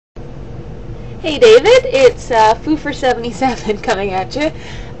Hey David, it's Foo477 coming at you.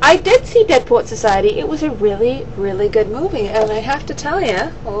 I did see Dead Poet Society. It was a really, really good movie, and I have to tell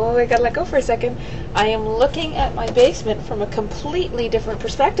you, oh, I gotta let go for a second, I am looking at my basement from a completely different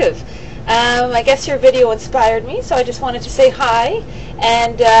perspective. I guess your video inspired me, so I just wanted to say hi,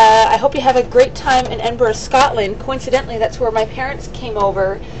 and I hope you have a great time in Edinburgh, Scotland. Coincidentally, that's where my parents came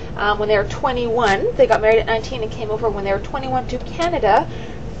over when they were 21. They got married at 19 and came over when they were 21 to Canada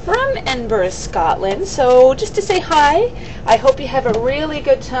from Edinburgh, Scotland. So just to say hi, I hope you have a really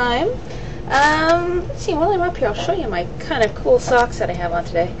good time. Let's see, while I'm up here, I'll show you my kind of cool socks that I have on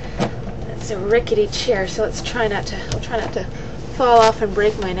today. It's a rickety chair, so let's try not to. I'll try not to fall off and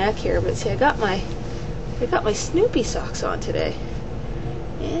break my neck here. But see, I got my Snoopy socks on today.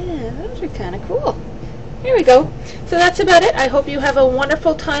 Yeah, those are kind of cool. Here we go. So that's about it. I hope you have a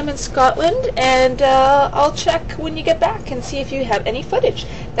wonderful time in Scotland, and I'll check when you get back and see if you have any footage.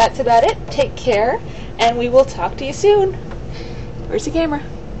 That's about it. Take care, and we will talk to you soon. Where's the camera?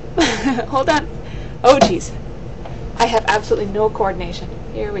 Hold on. Oh, geez. I have absolutely no coordination.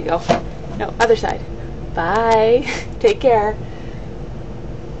 Here we go. No, other side. Bye. Take care.